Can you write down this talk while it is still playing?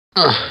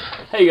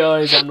Hey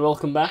guys, and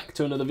welcome back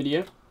to another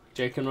video.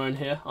 Jake and Ryan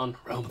here on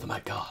Realm of the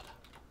Mad God.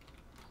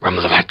 Realm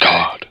of the Mad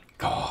God.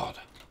 God.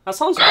 That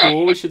sounds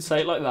cool, we should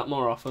say it like that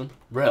more often.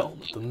 Realm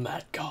of the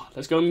Mad God.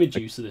 Let's go with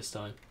Medusa this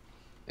time.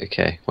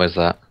 Okay, where's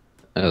that?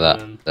 Oh,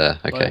 that. There,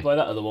 okay. By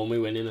that other one we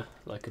went in a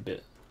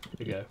bit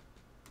ago.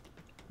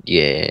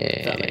 Yeah.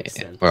 If that makes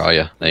sense. Where are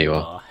you? There you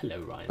are. Oh, hello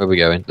Ryan. Where are we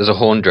going? There's a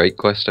Horn Drake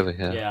quest over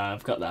here. Yeah,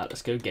 I've got that.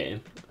 Let's go get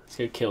him. Let's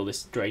go kill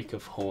this Drake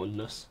of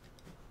Hornness.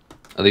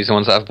 Are these the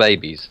ones that have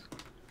babies?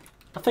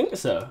 I think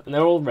so. And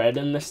they're all red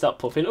and they start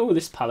puffing. Oh,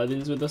 this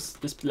Paladin's with us.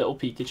 This little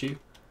Pikachu.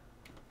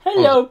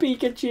 Hello,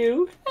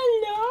 Pikachu.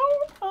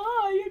 Hello.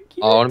 Oh, you're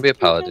cute. Oh, I want to be a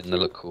paladin. Pikachu. They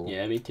look cool.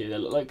 Yeah, me too. They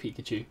look like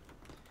Pikachu.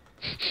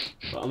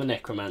 But I'm a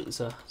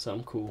necromancer, so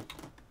I'm cool.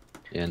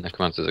 Yeah,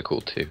 necromancers are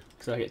cool too.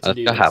 Because I get I to don't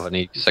do think I this. have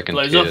any second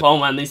Blows tier. up. Oh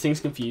man, these things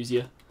confuse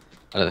you.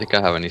 I don't think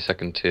I have any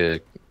second tier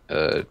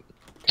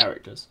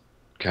Characters.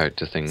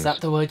 character things. Is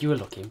that the word you were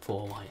looking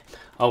for, Ryan?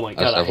 Oh my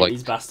god, I hate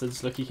these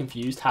bastards. Look, you're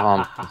confused. Ha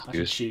ha ha. I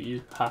should shoot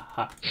you. Ha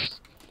ha.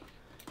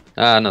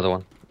 Ah, another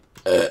one.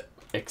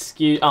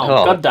 Excuse. Oh,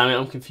 Hello. god damn it,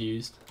 I'm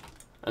confused.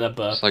 And a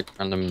burp. It's like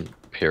random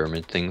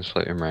pyramid things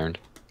floating around.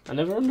 I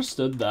never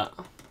understood that.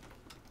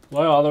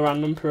 Why are there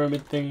random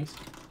pyramid things?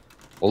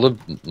 All the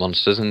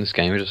monsters in this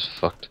game are just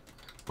fucked.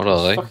 What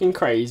are they? Fucking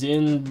crazy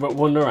and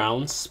run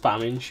around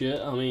spamming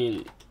shit. I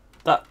mean,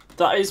 that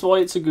is why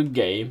it's a good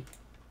game.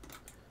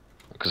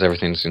 Because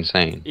everything's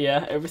insane.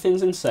 Yeah,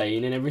 everything's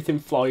insane and everything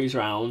flies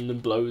around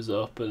and blows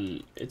up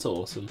and it's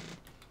awesome.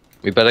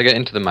 We better get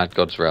into the Mad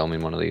God's realm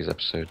in one of these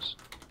episodes.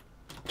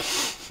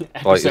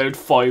 Episode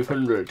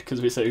 500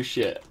 because we're so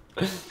shit.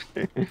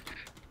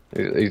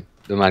 The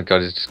Mad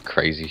God is just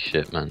crazy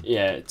shit, man.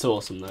 Yeah, it's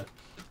awesome though.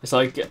 It's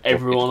like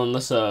everyone on the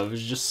server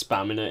is just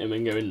spamming at him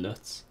and going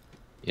nuts.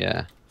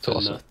 Yeah, it's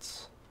awesome.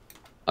 Nuts.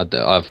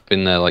 I've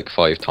been there like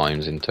 5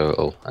 times in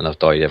total, and I've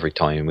died every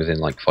time within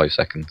like 5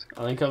 seconds.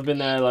 I think I've been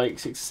there like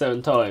 6 or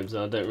 7 times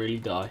and I don't really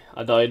die.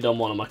 I died on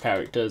one of my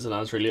characters and I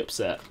was really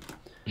upset.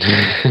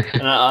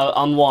 And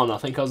on one, I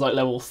think I was like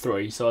level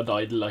 3, so I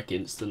died like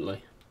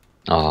instantly.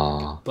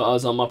 Ah. But I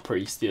was on my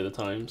priest the other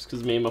times,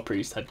 because me and my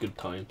priest had good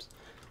times.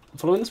 I'm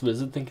following this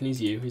wizard thinking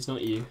he's you. He's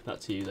not you.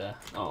 That's you there.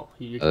 Oh,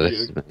 you're a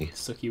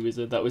sucky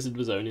wizard. That wizard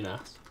was owning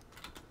ass.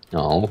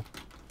 No.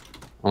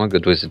 I'm a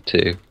good wizard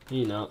too.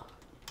 You're not.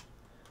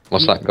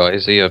 What's that guy?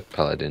 Is he a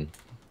paladin?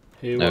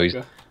 Who? No, he's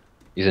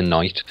a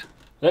knight.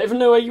 I don't even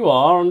know where you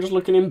are. I'm just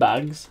looking in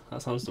bags.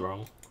 That sounds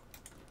wrong.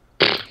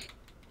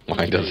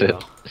 Why does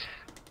it?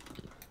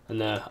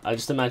 And I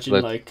just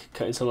imagine like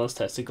cutting someone's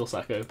testicle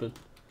sack open.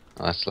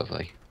 Oh, that's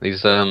lovely.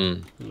 These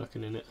I'm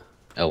looking in it.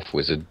 elf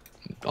wizard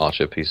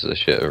archer pieces of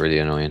shit are really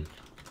annoying.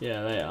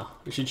 Yeah, they are.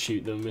 We should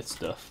shoot them with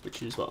stuff,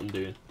 which is what I'm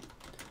doing.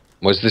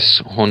 Why is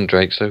this Horn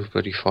Drake so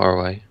bloody far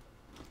away?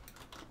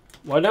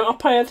 Why don't I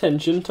pay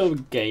attention to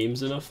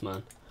games enough,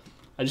 man?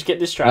 I just get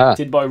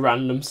distracted by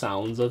random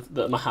sounds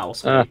that my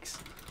house makes.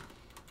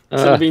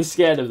 Instead of being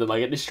scared of them, I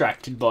get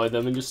distracted by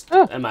them and just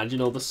imagine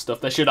all the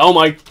stuff they should. Oh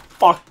my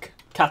fuck!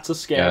 Cats are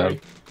scary. Yeah,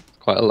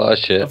 quite a lot of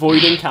shit.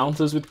 Avoid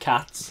encounters with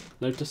cats.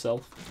 Note to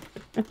self.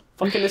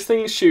 Fucking this thing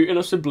is shooting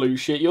us with blue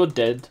shit. You're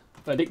dead.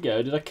 Where'd it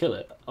go? Did I kill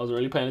it? I wasn't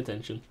really paying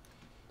attention.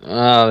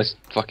 Ah, this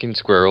fucking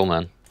squirrel,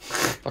 man.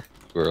 Fuck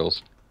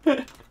squirrels.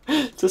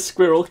 It's a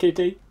squirrel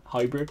kitty.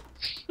 Hybrid.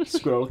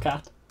 Squirrel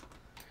cat.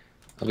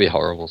 That'd be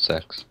horrible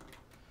sex.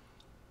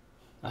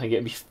 I think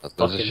it'd be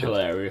fucking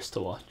hilarious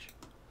to watch.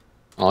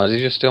 Oh, did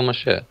you just steal my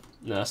shit?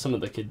 No, some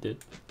other kid did.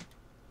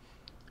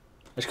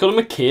 I just called him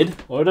a kid.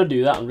 Why would I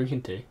do that? I'm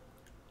drinking tea.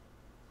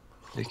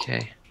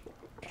 Okay.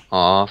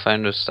 Oh, I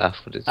found a staff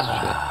with its shit.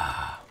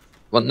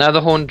 Well, now the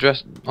horn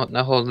dress. Now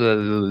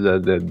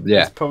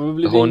yeah. It's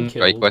probably the horn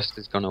killed. Drake quest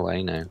has gone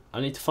away now.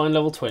 I need to find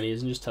level 20s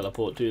and just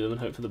teleport to them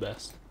and hope for the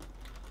best.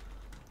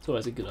 It's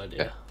always a good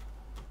idea. Okay.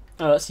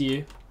 Oh, that's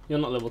you. You're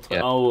not level 20.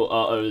 Yeah.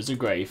 Oh, there's a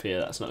grave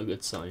here. That's not a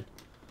good sign.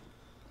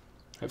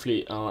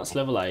 Hopefully, oh, that's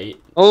level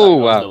 8. Oh,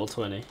 wow. Level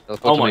 20.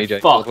 Oh my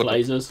fuck,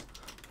 lasers.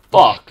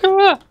 Fuck.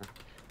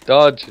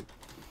 Dodge.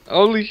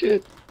 Holy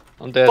shit.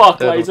 I'm dead. Fuck,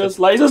 lasers,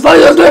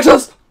 lasers,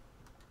 Nexus!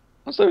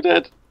 I'm so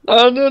dead.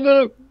 Oh,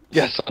 no.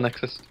 Yes, on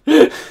Nexus.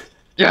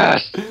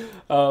 Yes!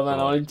 Oh man,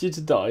 I wanted you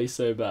to die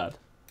so bad.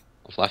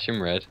 I'm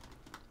flashing red.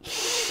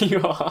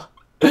 You are.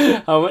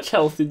 How much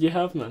health did you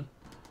have, man?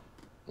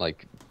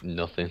 Like,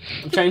 nothing.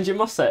 I'm changing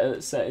my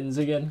settings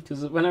again,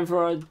 because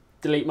whenever I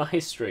delete my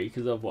history,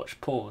 because I've watched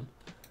porn,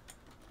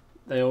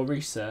 they all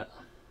reset.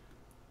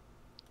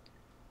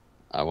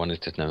 I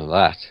wanted to know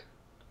that.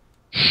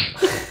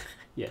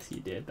 Yes, you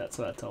did. That's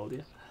what I told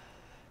you.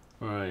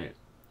 Right.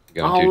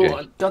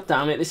 Oh, god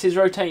damn it. This is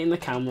rotating the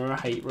camera.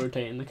 I hate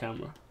rotating the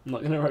camera. I'm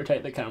not going to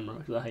rotate the camera,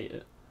 because I hate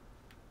it.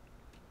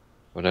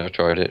 I've never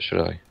tried it,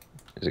 should I?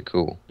 Is it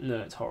cool?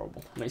 No, it's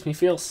horrible. It makes me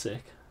feel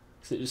sick,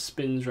 because it just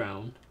spins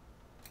round.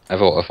 I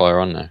have auto fire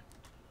on now.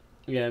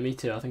 Yeah, me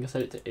too. I think I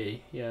set it to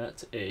E. Yeah,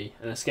 that's E.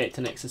 And escape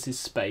to Nexus is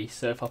space,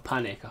 so if I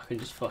panic, I can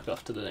just fuck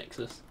off to the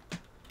Nexus.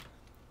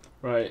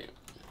 Right.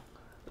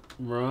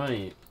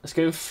 Let's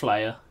go with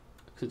Flare,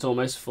 because it's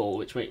almost full,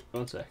 which makes...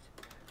 One sec.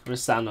 gonna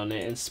stand on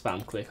it and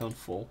spam click on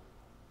full.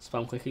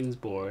 Spam clicking is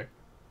boring.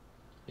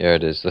 Yeah,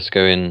 it is. Let's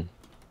go in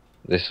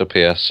this up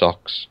here,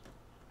 socks.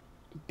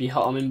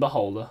 I'm in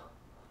Beholder.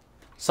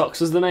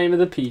 Socks was the name of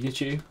the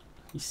Pikachu.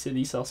 You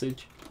silly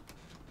sausage.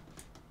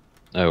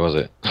 Oh, was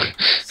it?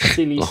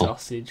 Silly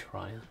sausage,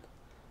 Ryan.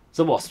 There's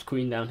a wasp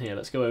queen down here.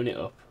 Let's go own it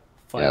up.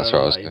 Fire Yeah, that's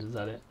what I was lasers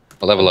at it.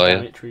 What level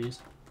are you? Trees.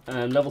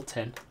 Level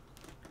 10.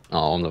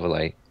 Oh, I'm level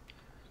 8.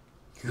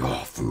 You're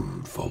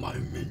food for my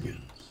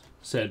minions,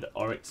 said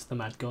Oryx, the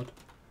mad god.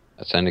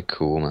 That sounded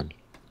cool, man.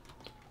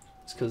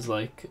 It's because,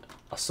 like,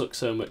 I suck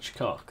so much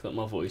cock that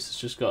my voice has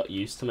just got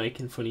used to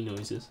making funny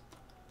noises.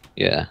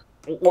 Yeah.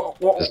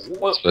 It's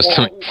supposed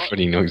to make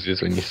funny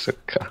noises when you suck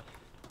cock.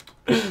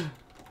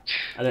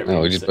 I don't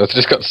really we both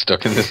just got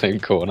stuck in the same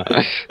corner.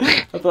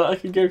 I thought I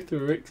could go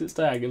through it 'cause it's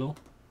diagonal.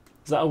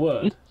 Is that a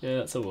word? Yeah,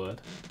 that's a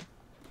word.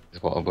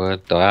 Is what a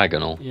word?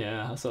 Diagonal?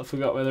 Yeah, I sort of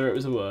forgot whether it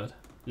was a word.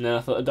 No,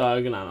 I thought a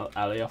diagonal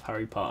alley off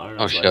Harry Potter.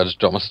 Oh shit, I just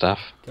dropped my staff.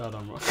 God,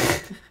 I'm wrong.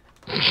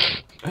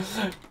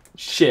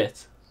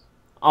 Shit.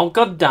 Oh,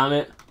 god damn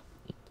it.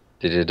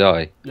 Did you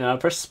die? No, I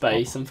pressed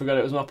space and forgot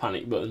it was my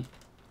panic button.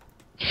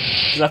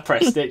 Because I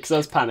pressed it because I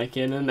was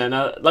panicking, and then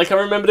I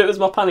remembered it was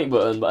my panic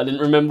button, but I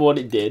didn't remember what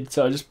it did,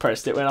 so I just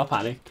pressed it when I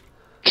panicked.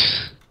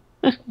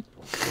 Isn't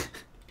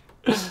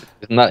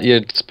that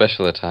your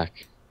special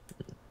attack?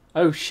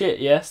 Oh shit,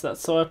 yes,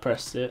 that's how I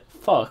pressed it.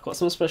 Fuck,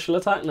 what's my special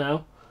attack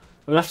now?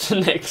 I'm gonna have to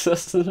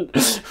Nexus and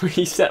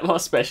reset my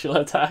special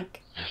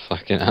attack.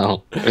 Fucking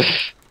hell.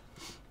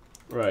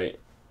 Right.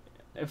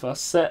 If I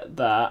set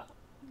that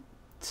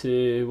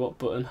to... what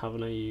button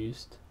haven't I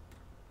used?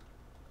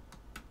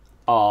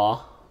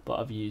 R, but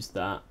I've used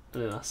that.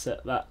 And then I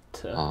set that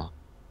to... Oh.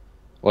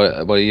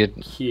 What are you...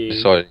 Q.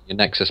 Sorry, your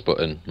Nexus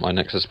button. My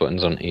Nexus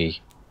button's on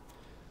E.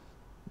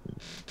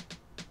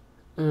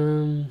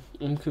 I'm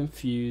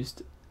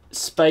confused.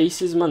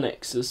 Space is my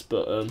Nexus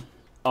button.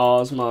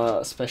 R's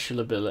my special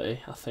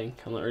ability, I think.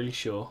 I'm not really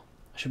sure.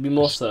 I should be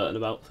more certain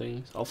about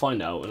things. I'll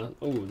find out when I...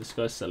 Oh, this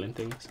guy's selling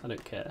things. I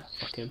don't care.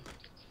 Fuck him.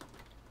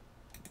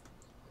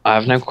 I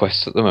have no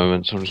quests at the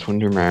moment, so I'm just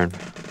wandering around.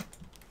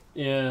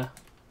 Yeah.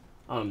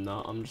 I'm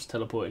not. I'm just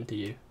teleporting to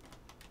you.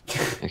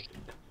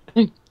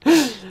 The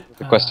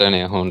quest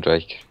only a Horn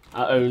Drake.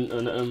 I own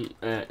an...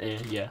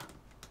 yeah.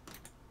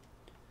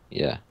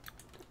 Yeah.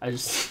 I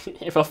just...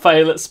 if I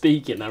fail at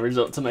speaking, I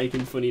resort to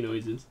making funny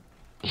noises.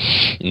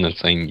 Not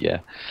saying yeah.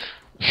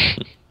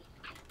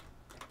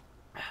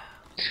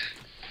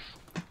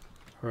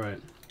 Right.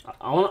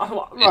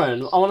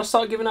 Ryan, I want to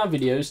start giving our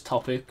videos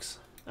topics.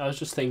 I was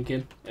just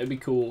thinking, it'd be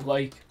cool.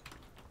 Like,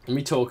 let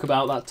me talk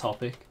about that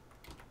topic.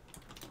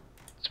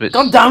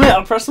 God damn it!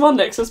 I pressed my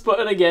Nexus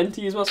button again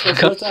to use my special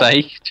For God's attack.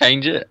 sake,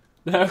 change it.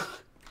 No.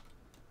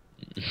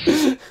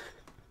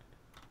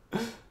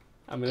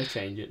 I'm gonna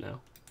change it now.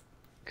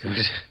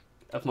 Good.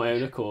 Of my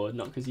own accord,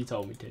 not because you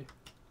told me to.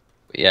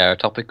 Yeah, our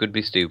topic would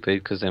be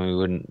stupid because then we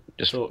wouldn't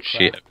just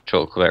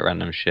Talk about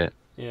random shit.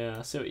 Yeah,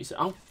 I see what you said.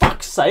 Oh,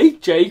 fuck's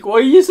sake, Jake! Why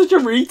are you such a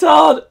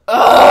retard?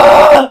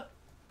 Ugh!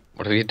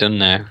 What have you done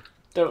now?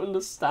 Don't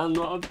understand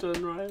what I've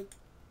done,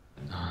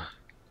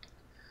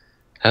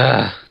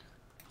 Ryan.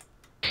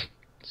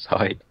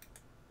 Sorry.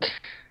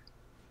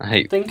 I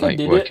hate Think I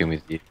did working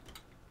with you.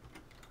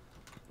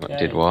 What Okay.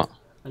 did what?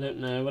 I don't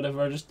know,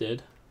 whatever I just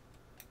did.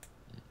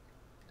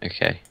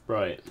 Okay.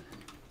 Right.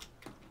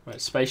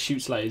 Right, space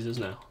shoots lasers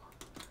now.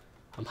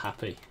 I'm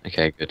happy.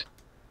 Okay, good.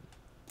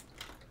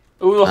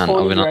 Ooh, the Man,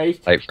 horny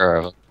drake. Wait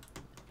forever.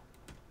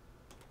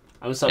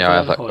 I'm gonna start Yeah,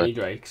 calling I the horny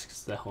drakes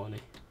because they're horny.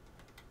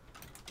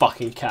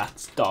 Fucking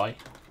cats, die.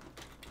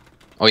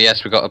 Oh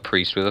yes, we got a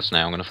priest with us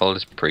now. I'm gonna follow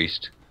this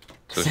priest.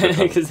 So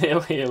Because he'll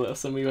heal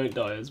us and we won't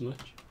die as much.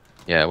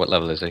 yeah, what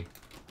level is he?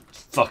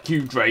 Fuck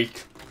you,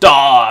 Drake.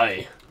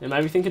 Die! It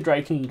made me think of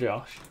Drake and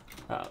Josh.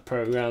 That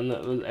program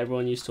that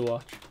everyone used to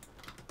watch.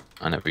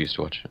 I never used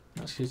to watch it.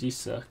 That's because you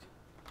suck.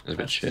 It was a bit That's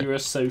 'cause shit. you're a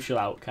social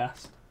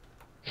outcast.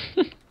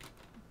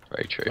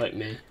 Very true. Like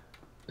me.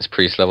 This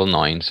priest level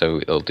 9, so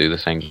it'll do the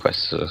same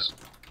quests as us.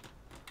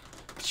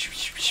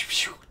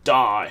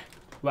 Die!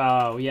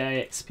 Wow, yay,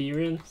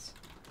 experience.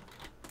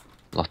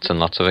 Lots and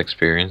lots of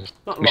experience.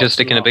 Not We should lots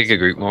stick and in a lots. bigger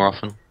group more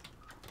often.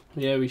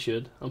 Yeah, we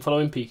should. I'm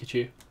following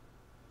Pikachu.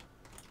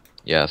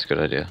 Yeah, that's a good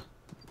idea.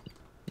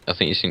 I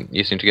think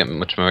you seem to get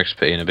much more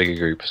XP in a bigger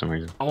group for some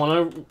reason. I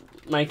want to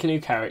make a new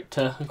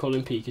character and call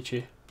him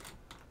Pikachu.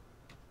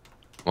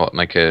 What,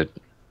 make a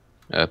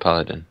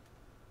paladin?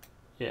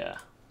 Yeah.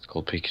 It's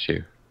called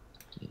Pikachu.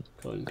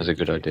 Call him That's a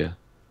good idea.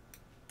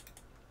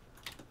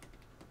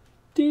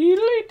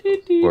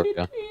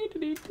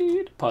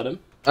 Pardon?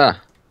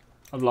 Ah,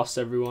 I've lost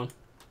everyone.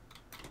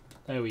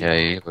 There we yeah,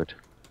 go. you would.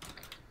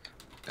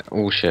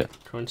 Oh shit.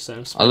 Trying to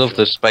sound I love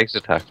special. the space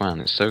attack,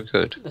 man. It's so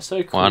good. They're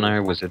so cool. Why not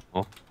a wizard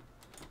more?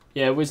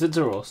 Yeah, wizards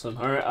are awesome.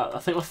 I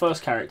think my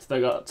first character that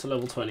got to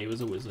level 20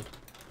 was a wizard.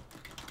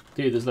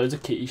 Dude, there's loads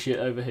of kitty shit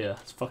over here.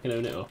 Let's fucking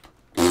own it up.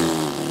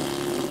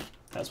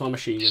 That's my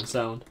machine gun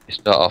sound. You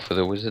start off with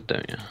a wizard,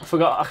 don't you? I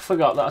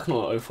forgot that I can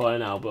auto fire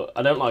now, but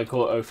I don't like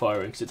auto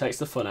firing because it takes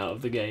the fun out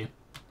of the game.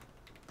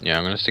 Yeah,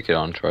 I'm gonna stick it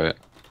on, try it.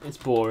 It's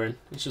boring.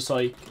 It's just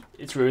like,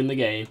 it's ruined the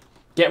game.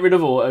 Get rid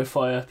of auto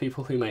fire,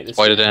 people who make this.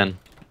 Spider den.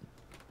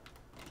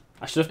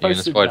 I should have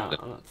posted that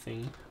on that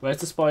thing. Where's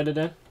the spider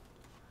den?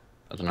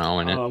 I don't know,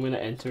 innit? Oh, I'm gonna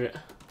enter it.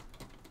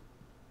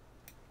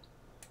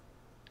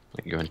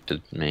 Like you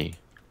entered me.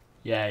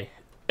 Yay.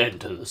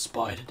 Enter the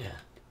spider den.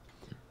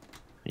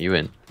 Are you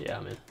in? Yeah,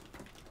 I'm in.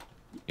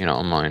 You're not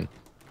on mine.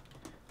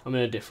 I'm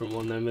in a different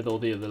one then with all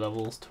the other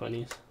levels,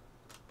 20s.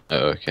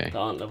 Oh, okay. That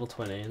aren't level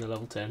 20 and they're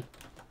level 10.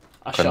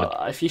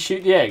 If you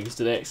shoot the eggs,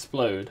 do they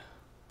explode?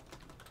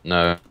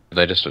 No,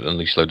 they just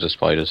unleash loads of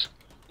spiders.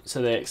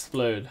 So they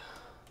explode.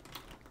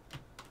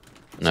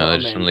 No,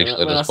 they just unleash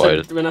loads of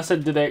spiders. When I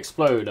said do they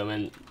explode, I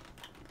meant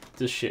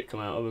does shit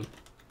come out of them.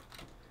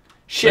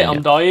 Shit,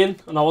 I'm dying,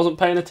 and I wasn't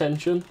paying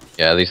attention.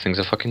 Yeah, these things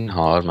are fucking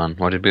hard, man.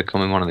 Why did we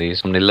become in one of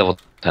these? I'm only level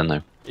 10 though.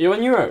 Are you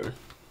on your own?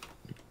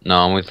 No,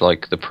 I'm with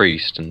like the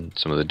priest and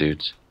some of the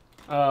dudes.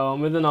 Oh,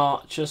 I'm with an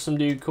archer, some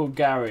dude called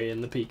Gary,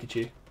 and the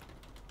Pikachu.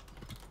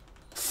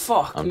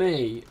 Fuck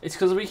me. It's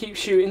because we keep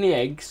shooting the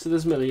eggs, so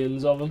there's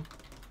millions of them.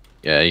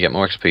 Yeah, you get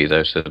more XP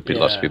though, so there'll be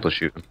lots of people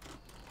shooting.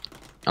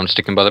 I'm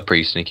sticking by the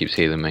priest and he keeps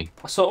healing me.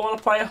 I sort of want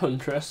to play a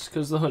huntress,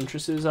 because the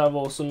huntresses have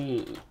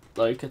awesome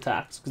like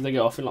attacks, because they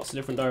go off in lots of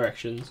different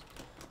directions.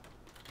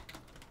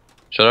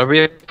 Should I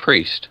be a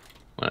priest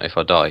if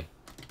I die?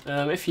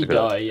 If you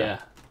die, yeah.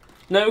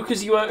 No,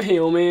 because you won't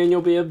heal me and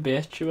you'll be a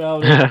bitch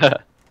about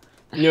it.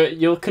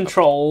 You'll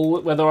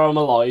control whether I'm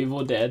alive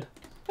or dead.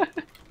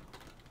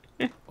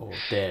 Or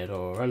dead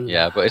or alive.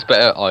 Yeah, but it's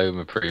better I'm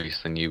a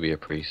priest than you be a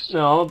priest.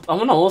 No,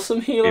 I'm an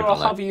awesome healer, I'll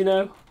have you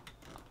know.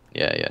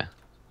 Yeah, yeah.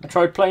 I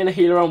tried playing a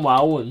healer on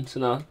WoW once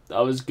and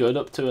I was good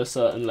up to a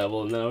certain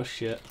level and then I was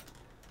shit.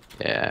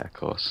 Yeah, of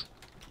course.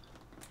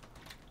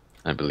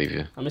 I believe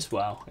you. I miss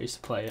WoW, I used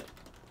to play it.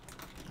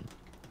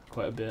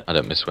 Quite a bit. I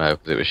don't miss WoW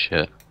because it was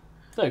shit.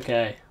 It's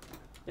okay.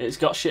 It's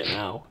got shit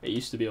now. It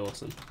used to be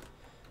awesome.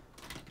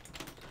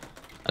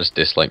 I just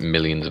dislike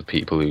millions of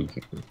people who...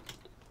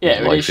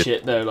 Yeah, it is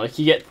shit though. Like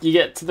you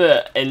get to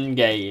the end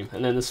game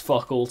and then there's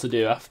fuck all to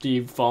do after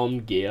you've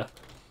farmed gear.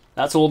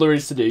 That's all there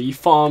is to do. You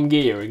farm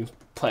gear and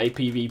play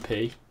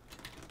PvP.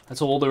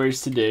 That's all there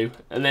is to do.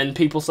 And then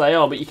people say,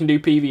 oh, but you can do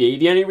PvE.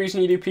 The only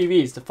reason you do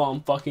PvE is to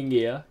farm fucking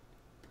gear.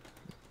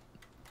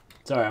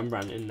 Sorry, I'm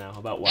ranting now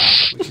about WoW,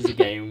 which is a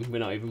game we're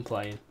not even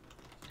playing.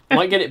 I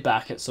might get it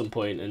back at some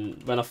point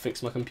and when I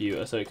fix my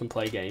computer so it can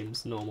play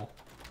games normal.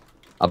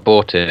 I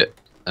bought it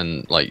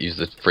and like used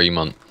the free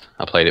month.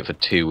 I played it for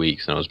 2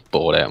 weeks and I was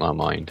bored out of my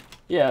mind.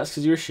 Yeah, that's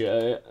because you're a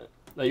shit.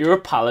 Like you're a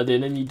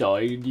paladin and you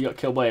died. You got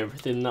killed by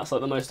everything. That's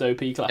like the most OP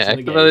class in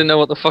the game. I didn't know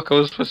what the fuck I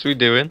was supposed to be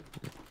doing.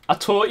 I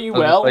taught you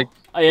well. Just, like,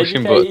 I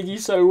educated you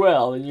so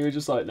well, and you were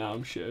just like, "No,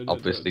 I'm shit.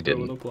 Obviously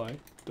don't want to play.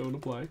 Don't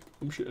want to play.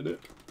 I'm shit at it."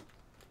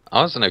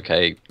 I wasn't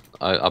okay.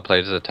 I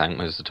played as a tank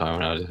most of the time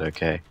and I did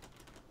okay.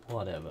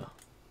 Whatever.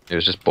 It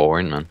was just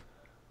boring, man.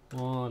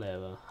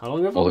 Whatever. How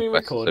long have we been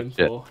recording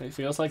for? It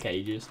feels like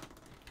ages.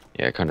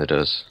 Yeah, it kind of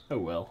does. Oh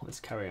well, let's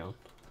carry on.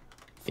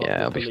 Fuck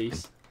Yeah, the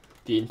police.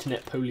 The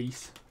internet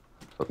police.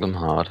 Fuck them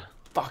hard.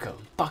 Fuck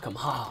them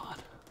hard.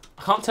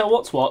 I can't tell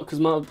what's what because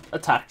my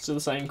attacks are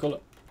the same colour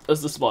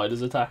as the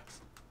spider's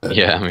attacks.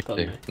 Yeah, me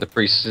too. The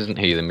priest isn't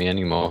healing me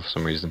anymore for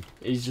some reason.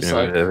 He's just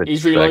like,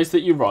 he's realised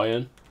that you're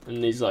Ryan,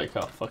 and he's like,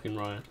 oh, fucking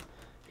Ryan.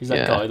 He's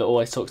that guy that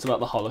always talks about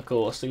the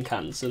Holocaust and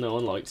cancer, no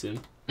one likes him.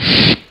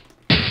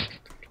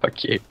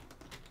 Fuck you.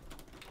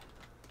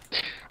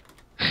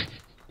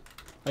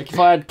 Like, if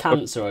I had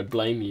cancer, I'd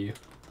blame you.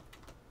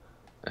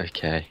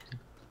 Okay.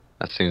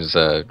 That seems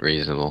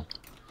reasonable.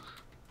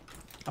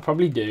 I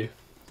probably do.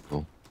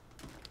 Cool.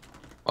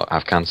 What,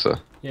 have cancer?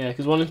 Yeah,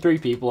 because 1 in 3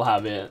 people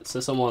have it, so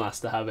someone has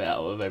to have it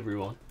out of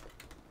everyone.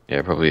 Yeah,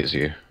 it probably is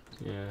you.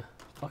 Yeah,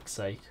 fuck's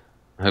sake.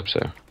 I hope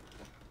so.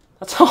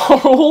 That's a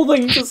horrible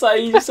thing to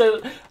say. You just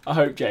said, I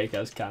hope Jake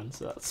has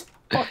cancer. That's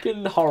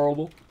fucking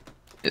horrible.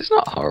 It's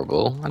not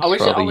horrible.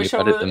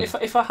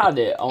 If I had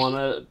it, I want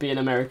to be an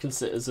American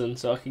citizen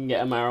so I can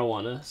get a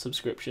marijuana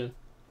subscription.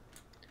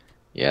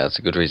 Yeah, that's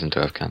a good reason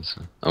to have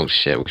cancer. Oh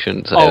shit, we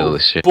shouldn't say all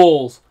this shit.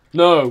 Balls.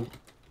 No.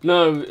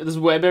 No, there's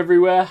web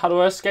everywhere. How do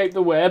I escape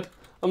the web?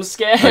 I'm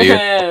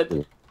scared.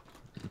 Are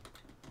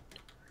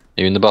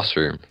you in the boss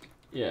room?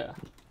 Yeah.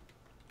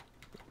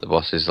 The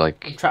boss is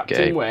like... I'm trapped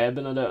in web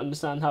and I don't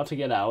understand how to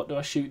get out. Do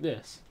I shoot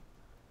this?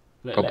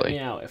 Will it let me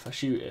out if I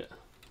shoot it?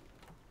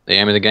 The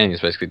aim of the game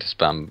is basically to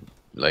spam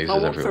lasers everywhere.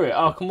 I'll walk through it.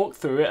 Oh, I can walk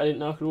through it. I didn't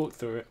know I could walk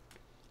through it.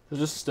 I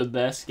just stood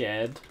there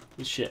scared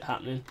with shit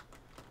happening.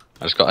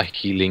 I just got a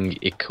healing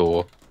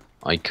ichor.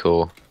 I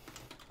don't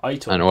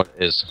know what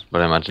it is,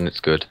 but I imagine it's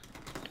good.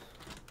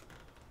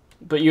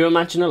 But you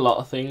imagine a lot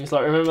of things.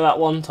 Like, remember that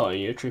one time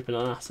you were tripping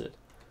on acid?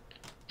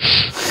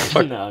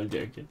 No, I'm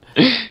joking.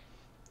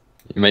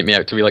 You make me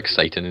out to be like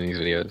Satan in these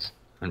videos.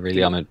 And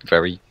really, I'm a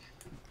very...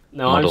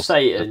 No, I'm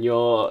Satan.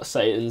 You're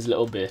Satan's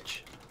little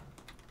bitch.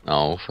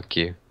 Oh, fuck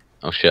you.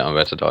 Oh shit, I'm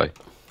about to die.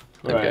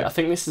 Right, okay. I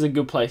think this is a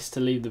good place to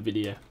leave the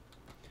video.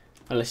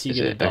 Unless you're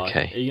gonna die.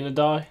 Okay. Are you gonna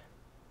die?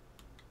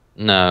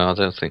 No, I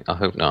don't think... I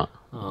hope not.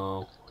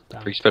 Oh,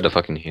 damn. Priest better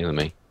fucking heal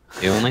me.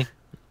 The only?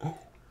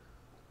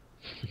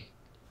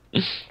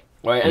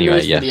 Right, Anyway, end of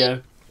this yes.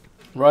 video.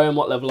 Ryan,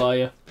 what level are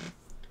you?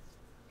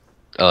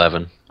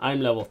 11.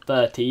 I'm level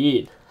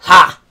 13.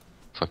 Ha!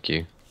 Fuck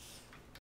you.